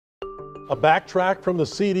A backtrack from the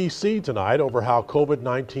CDC tonight over how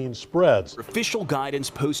COVID-19 spreads. Official guidance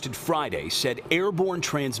posted Friday said airborne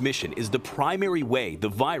transmission is the primary way the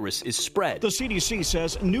virus is spread. The CDC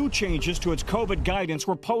says new changes to its COVID guidance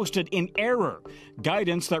were posted in error.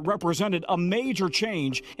 Guidance that represented a major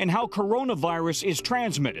change in how coronavirus is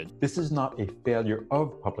transmitted. This is not a failure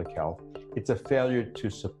of public health. It's a failure to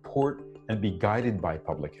support and be guided by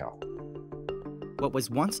public health. What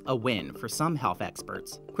was once a win for some health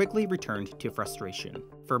experts quickly returned to frustration.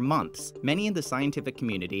 For months, many in the scientific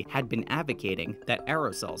community had been advocating that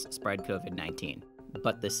aerosols spread COVID-19.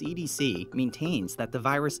 But the CDC maintains that the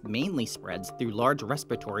virus mainly spreads through large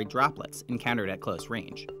respiratory droplets encountered at close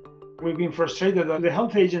range. We've been frustrated at the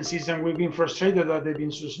health agencies, and we've been frustrated that they've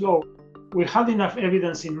been so slow. We had enough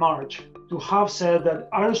evidence in March to have said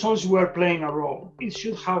that aerosols were playing a role. It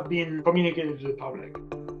should have been communicated to the public.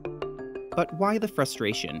 But why the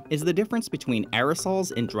frustration? Is the difference between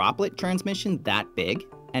aerosols and droplet transmission that big?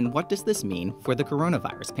 And what does this mean for the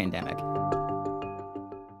coronavirus pandemic?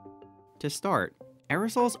 To start,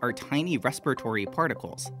 aerosols are tiny respiratory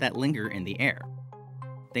particles that linger in the air.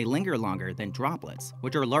 They linger longer than droplets,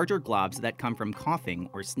 which are larger globs that come from coughing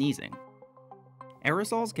or sneezing.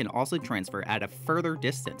 Aerosols can also transfer at a further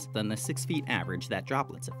distance than the 6 feet average that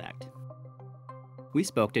droplets affect. We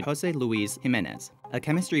spoke to Jose Luis Jimenez, a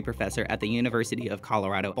chemistry professor at the University of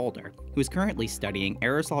Colorado Boulder, who's currently studying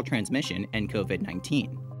aerosol transmission and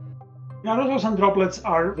COVID-19. Aerosols and droplets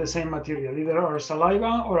are the same material, either our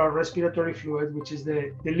saliva or our respiratory fluid, which is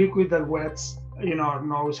the liquid that wets our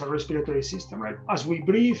nose, our respiratory system, right? As we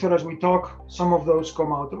breathe or as we talk, some of those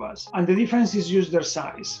come out of us. And the difference is just their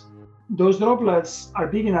size. Those droplets are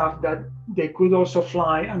big enough that they could also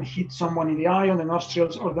fly and hit someone in the eye, on the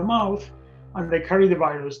nostrils, or the mouth, and they carry the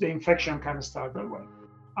virus. The infection can start that way.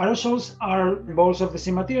 Aerosols are balls of the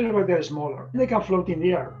same material, but they're smaller. They can float in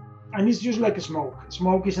the air, and it's just like smoke.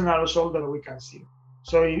 Smoke is an aerosol that we can see.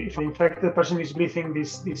 So if an infected person is breathing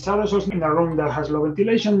these aerosols in a room that has low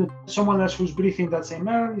ventilation, someone else who's breathing that same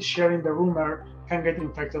air, is sharing the room air, can get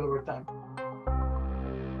infected over time.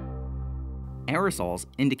 Aerosols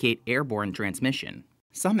indicate airborne transmission.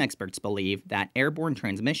 Some experts believe that airborne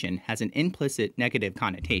transmission has an implicit negative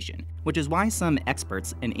connotation, which is why some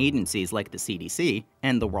experts and agencies like the CDC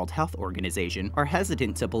and the World Health Organization are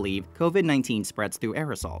hesitant to believe COVID-19 spreads through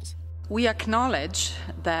aerosols. We acknowledge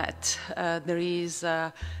that there is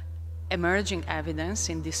emerging evidence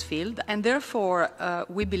in this field, and therefore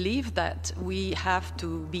we believe that we have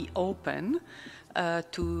to be open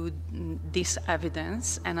to this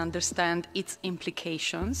evidence and understand its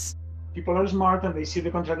implications. People are smart and they see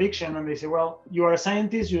the contradiction and they say, well, you are a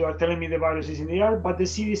scientist, you are telling me the virus is in the air, but the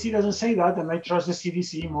CDC doesn't say that, and I trust the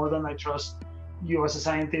CDC more than I trust you as a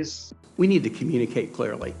scientist. We need to communicate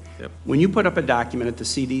clearly. Yep. When you put up a document at the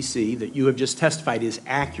CDC that you have just testified is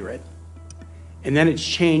accurate, and then it's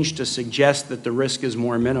changed to suggest that the risk is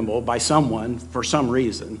more minimal by someone for some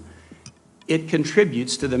reason, it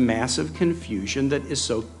contributes to the massive confusion that is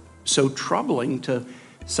so troubling to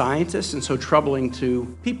scientists and so troubling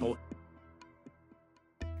to people.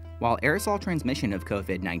 While aerosol transmission of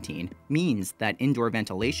COVID-19 means that indoor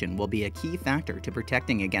ventilation will be a key factor to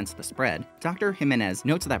protecting against the spread, Dr. Jimenez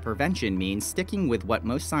notes that prevention means sticking with what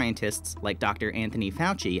most scientists, like Dr. Anthony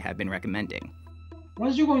Fauci, have been recommending.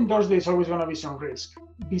 Once you go indoors, there's always going to be some risk.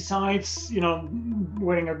 Besides,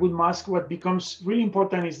 wearing a good mask, what becomes really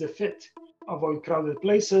important is the fit. Avoid crowded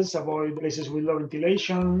places, avoid places with low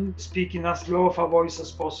ventilation, speak in as low of a voice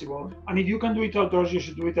as possible. And if you can do it outdoors, you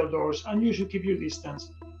should do it outdoors, and you should keep your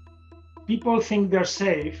distance. People think they're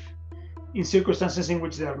safe in circumstances in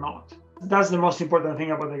which they're not. That's the most important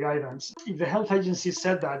thing about the guidance. If the health agency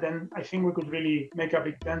said that, then I think we could really make a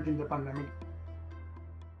big dent in the pandemic.